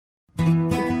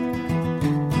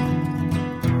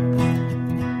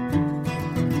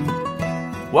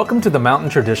Welcome to the Mountain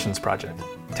Traditions Project,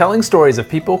 telling stories of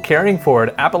people carrying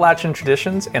forward Appalachian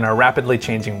traditions in our rapidly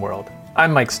changing world.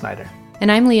 I'm Mike Snyder. And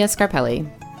I'm Leah Scarpelli.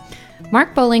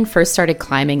 Mark Bowling first started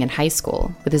climbing in high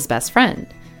school with his best friend.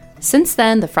 Since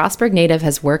then, the Frostburg native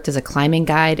has worked as a climbing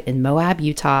guide in Moab,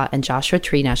 Utah, and Joshua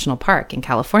Tree National Park in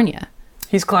California.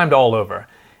 He's climbed all over,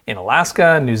 in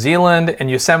Alaska, New Zealand,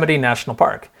 and Yosemite National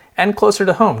Park, and closer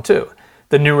to home, too,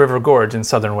 the New River Gorge in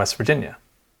southern West Virginia.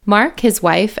 Mark, his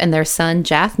wife, and their son,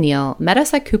 Jath Neal, met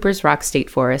us at Cooper's Rock State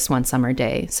Forest one summer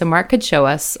day so Mark could show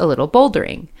us a little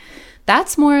bouldering.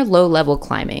 That's more low-level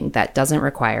climbing that doesn't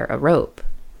require a rope.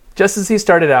 Just as he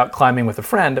started out climbing with a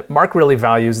friend, Mark really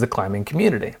values the climbing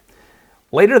community.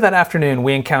 Later that afternoon,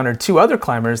 we encountered two other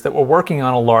climbers that were working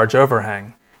on a large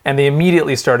overhang, and they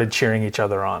immediately started cheering each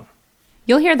other on.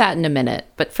 You'll hear that in a minute,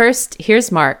 but first,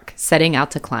 here's Mark setting out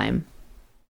to climb.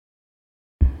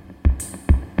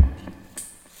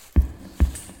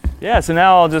 Yeah, so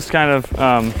now I'll just kind of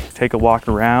take a walk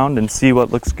around and see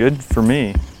what looks good for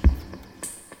me.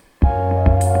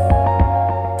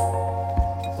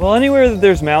 Well, anywhere that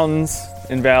there's mountains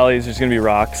and valleys, there's gonna be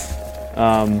rocks.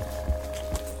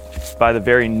 By the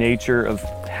very nature of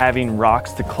having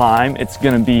rocks to climb, it's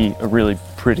gonna be a really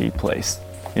pretty place.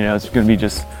 You know, it's gonna be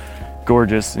just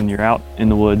gorgeous, and you're out in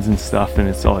the woods and stuff, and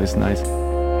it's always nice.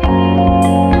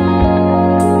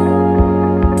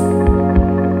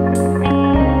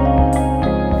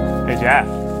 Jack,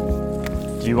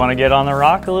 do you want to get on the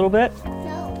rock a little bit?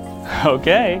 No.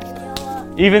 Okay.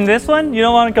 Even this one? You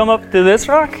don't want to come up to this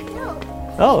rock? No.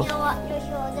 Oh. You don't want your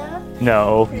shoulder?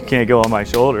 No, you can't go on my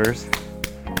shoulders.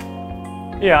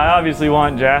 Yeah, I obviously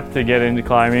want Jath to get into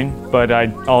climbing, but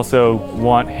I also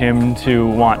want him to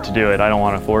want to do it. I don't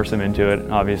want to force him into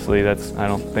it. Obviously, that's, I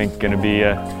don't think, going to be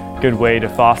a good way to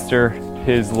foster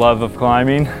his love of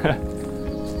climbing.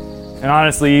 And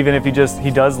honestly, even if he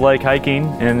does like hiking,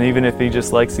 and even if he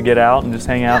just likes to get out and just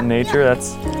hang out in nature,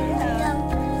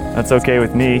 that's okay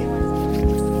with me.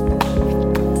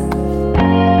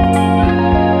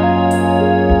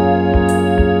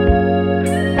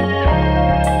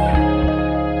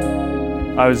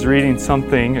 I was reading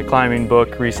something, a climbing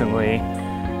book recently,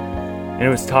 and it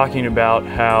was talking about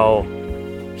how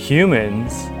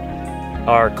humans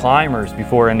are climbers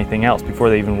before anything else, before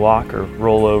they even walk or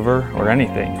roll over or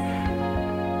anything.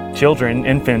 Children,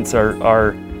 infants,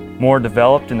 are more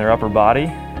developed in their upper body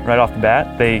right off the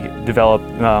bat. They develop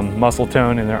muscle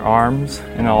tone in their arms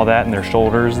and all that, and their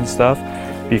shoulders and stuff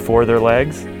before their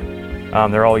legs.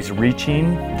 They're always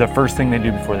reaching. The first thing they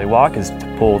do before they walk is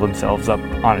to pull themselves up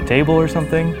on a table or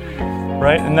something,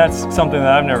 right? And that's something that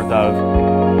I've never thought of.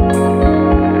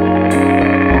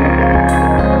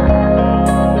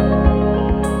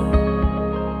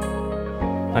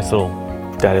 Nice little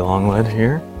daddy longlead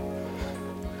here.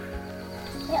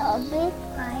 A big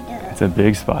spider. It's a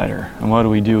big spider. And what do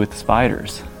we do with the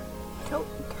spiders? Don't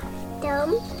touch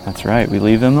them. That's right, we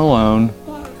leave them alone.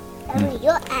 Yeah. And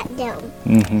you're at them.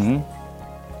 Mm-hmm.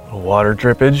 Little water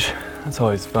drippage. That's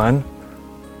always fun.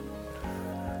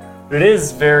 It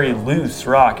is very loose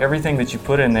rock. Everything that you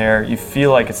put in there, you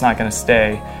feel like it's not going to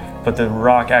stay, but the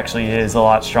rock actually is a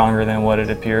lot stronger than what it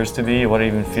appears to be, what it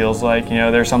even feels like. You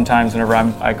know, there's sometimes whenever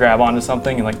I grab onto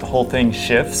something and like the whole thing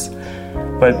shifts,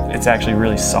 but it's actually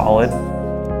really solid.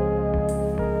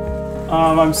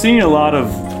 I'm seeing a lot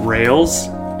of rails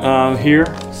here.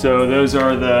 So those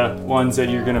are the ones that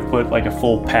you're gonna put like a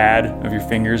full pad of your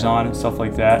fingers on and stuff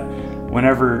like that.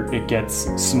 Whenever it gets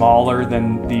smaller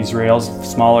than these rails,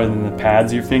 smaller than the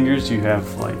pads of your fingers, you have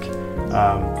like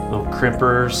little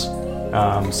crimpers.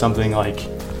 Something like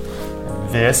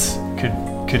this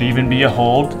could even be a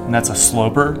hold, and that's a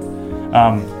sloper.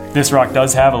 This rock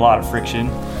does have a lot of friction.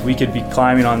 We could be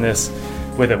climbing on this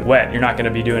with it wet. You're not going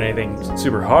to be doing anything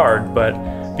super hard, but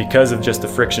because of just the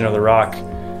friction of the rock,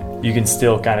 you can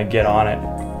still kind of get on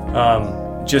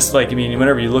it. Just like, I mean,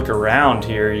 whenever you look around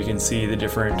here, you can see the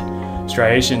different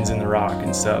striations in the rock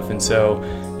and stuff. And so,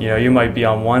 you know, you might be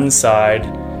on one side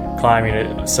climbing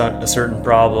a certain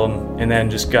problem, and then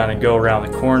just kind of go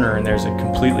around the corner and there's a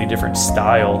completely different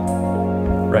style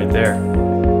right there.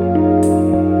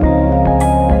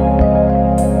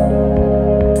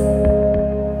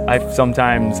 I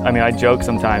joke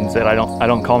sometimes that I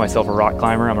don't call myself a rock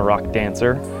climber, I'm a rock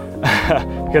dancer.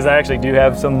 Because I actually do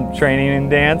have some training in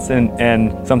dance,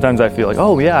 and sometimes I feel like,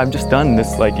 oh yeah, I've just done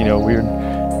this like, you know, weird,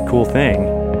 cool thing.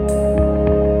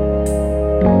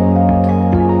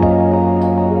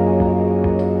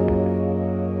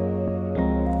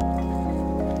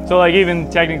 So like even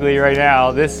technically right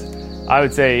now, this I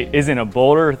would say isn't a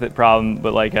boulder problem,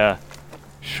 but like a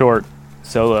short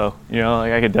solo, you know,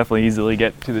 like I could definitely easily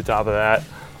get to the top of that.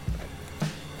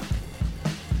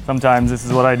 Sometimes this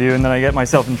is what I do, and then I get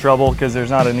myself in trouble because there's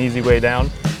not an easy way down.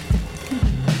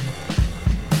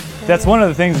 That's one of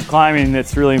the things with climbing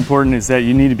that's really important, is that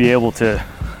you need to be able to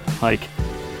like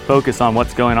focus on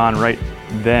what's going on right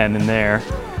then and there,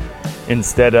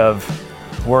 instead of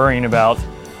worrying about,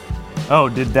 oh,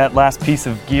 did that last piece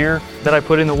of gear that I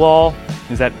put in the wall,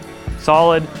 is that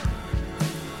solid?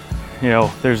 You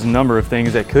know, there's a number of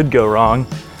things that could go wrong,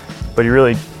 but you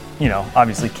really, you know,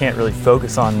 obviously can't really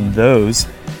focus on those.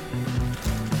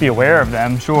 Be aware of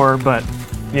them, sure, but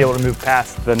be able to move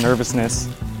past the nervousness.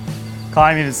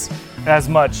 Climbing is as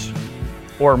much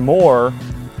or more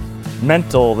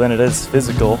mental than it is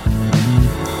physical.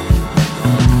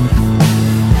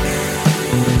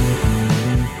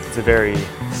 It's a very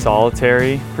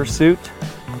solitary pursuit.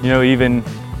 You know, even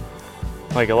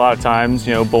like a lot of times,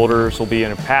 you know, boulderers will be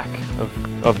in a pack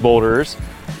of boulderers,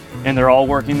 and they're all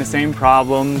working the same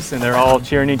problems and they're all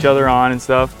cheering each other on and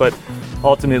stuff, but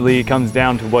ultimately it comes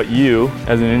down to what you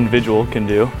as an individual can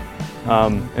do.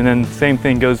 And then the same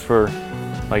thing goes for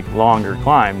like longer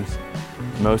climbs.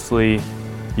 Mostly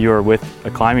you're with a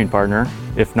climbing partner,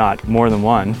 if not more than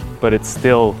one, but it's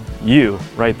still you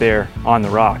right there on the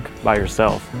rock by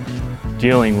yourself,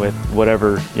 dealing with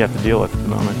whatever you have to deal with at the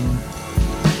moment.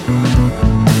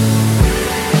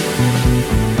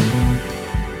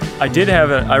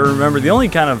 I remember the only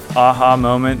kind of aha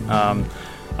moment,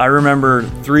 I remember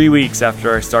 3 weeks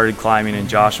after I started climbing in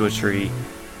Joshua Tree,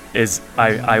 is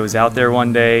I was out there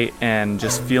one day and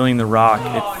just feeling the rock.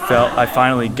 It felt, I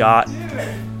finally got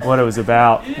what it was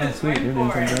about. Oh sweet, you're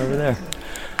doing something over there.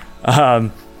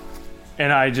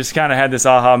 And I just kind of had this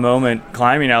aha moment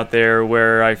climbing out there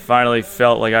where I finally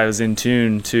felt like I was in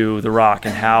tune to the rock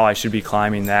and how I should be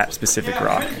climbing that specific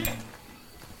rock.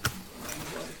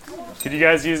 Could you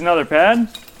guys use another pad?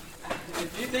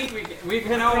 If you think we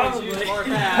can always use more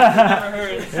pads, I've never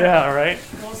heard it. Yeah, right.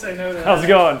 Won't say no to that. How's it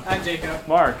going? Hi, Jacob.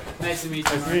 Mark. Nice to meet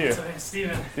you. Nice to meet you.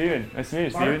 Steven. Steven. Nice to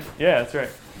meet you, Mark? Steven. Yeah, that's right.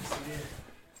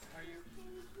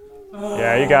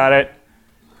 Yeah, you got it.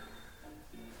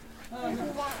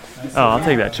 Oh, I'll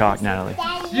take that chalk, Natalie.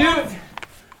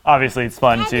 Obviously, it's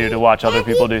fun too to watch other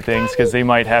people do things because they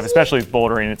might have, especially with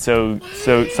bouldering, it's so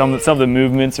some of the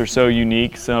movements are so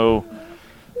unique. So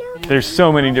there's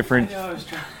so many different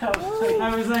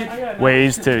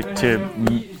ways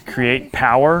to create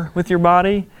power with your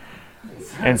body.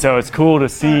 And so it's cool to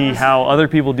see how other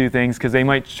people do things because they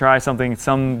might try something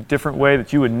some different way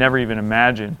that you would never even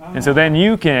imagine. And so then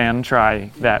you can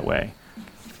try that way.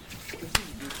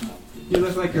 You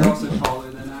look like you're also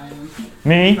taller than I am.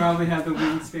 Me? You probably have the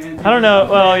wingspan. I don't know.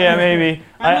 Well, yeah, maybe.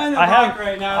 I'm on the rock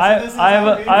right now, so this is I have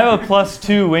a how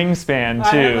 +2 wingspan I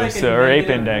have too, like so or ape -1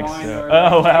 index. or So.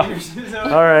 like Oh wow. so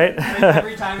All right. like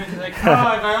every time it's like, oh,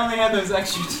 if I only had those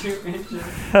extra 2 inches.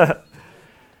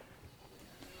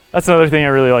 That's another thing I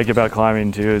really like about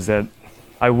climbing too, is that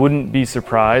I wouldn't be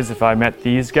surprised if I met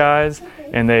these guys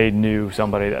and they knew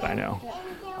somebody that I know.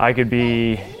 I could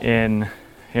be in,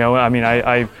 you know, I mean,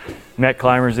 I met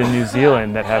climbers in New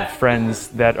Zealand that have friends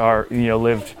that are, you know,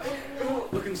 lived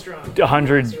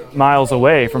 100 miles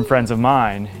away from friends of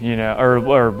mine, you know,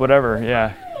 or whatever.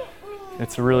 Yeah,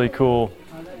 it's really cool.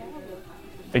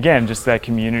 Again, just that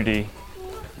community.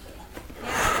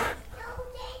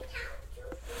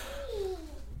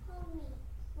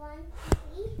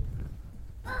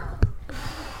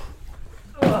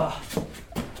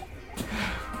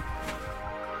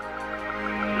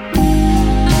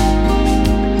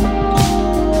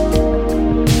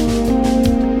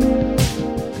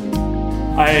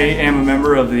 I am a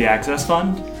member of the Access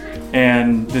Fund,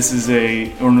 and this is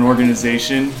an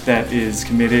organization that is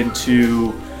committed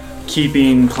to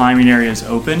keeping climbing areas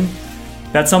open.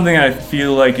 That's something I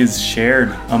feel like is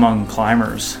shared among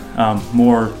climbers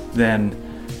more than,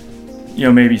 you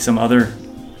know, maybe some other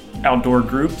outdoor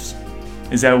groups,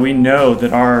 is that we know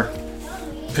that our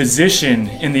position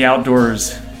in the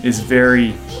outdoors is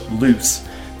very loose.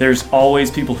 There's always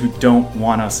people who don't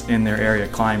want us in their area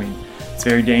climbing. It's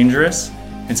very dangerous.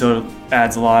 And so it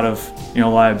adds a lot of, you know,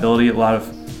 liability, a lot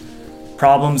of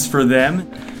problems for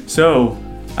them. So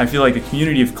I feel like the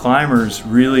community of climbers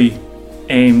really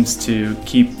aims to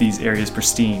keep these areas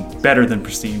pristine, better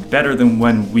than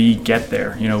when we get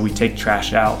there. You know, we take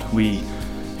trash out. We,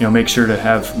 you know, make sure to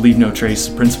have leave no trace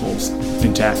principles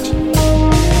intact.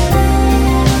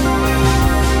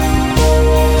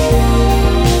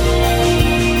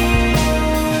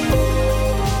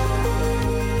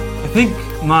 I think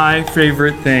my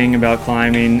favorite thing about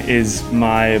climbing is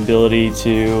my ability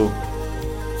to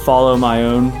follow my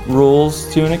own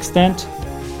rules to an extent.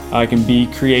 I can be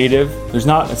creative. There's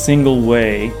not a single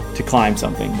way to climb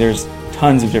something. There's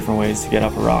tons of different ways to get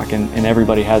up a rock, and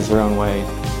everybody has their own way.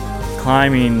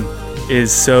 Climbing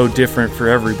is so different for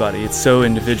everybody. It's so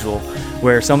individual,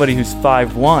 where somebody who's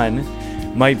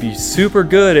 5'1" might be super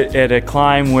good at a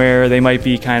climb where they might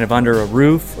be kind of under a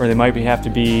roof, or they might have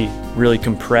to be really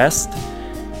compressed,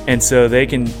 and so they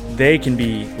can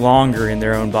be longer in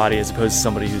their own body as opposed to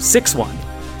somebody who's 6'1",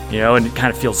 and it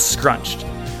kind of feels scrunched.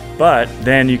 But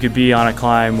then you could be on a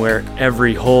climb where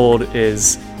every hold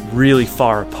is really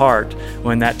far apart,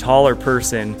 when that taller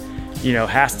person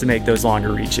has to make those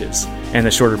longer reaches and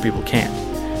the shorter people can't.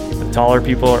 The taller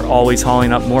people are always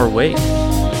hauling up more weight.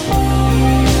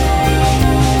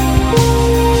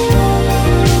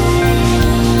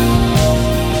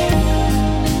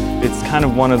 It's kind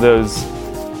of one of those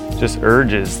just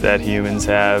urges that humans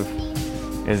have,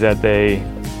 is that they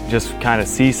just kind of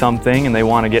see something and they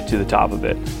want to get to the top of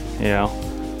it,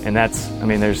 and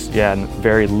there's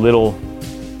very little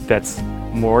that's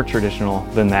more traditional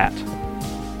than that.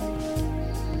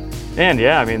 And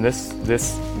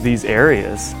these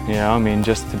areas,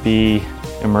 just to be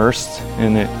immersed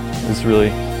in it is really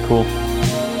cool.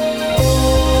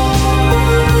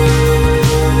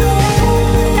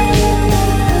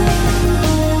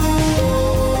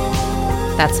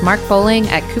 That's Mark Bowling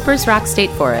at Cooper's Rock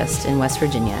State Forest in West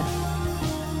Virginia.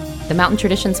 The Mountain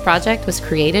Traditions Project was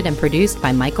created and produced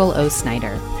by Michael O.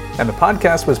 Snyder. And the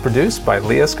podcast was produced by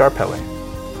Leah Scarpelli.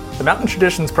 The Mountain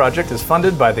Traditions Project is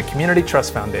funded by the Community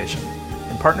Trust Foundation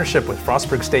in partnership with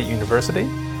Frostburg State University,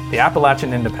 the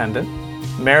Appalachian Independent,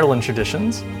 Maryland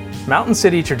Traditions, Mountain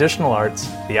City Traditional Arts,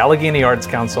 the Allegheny Arts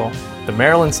Council, the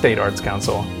Maryland State Arts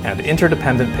Council, and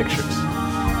Interdependent Pictures.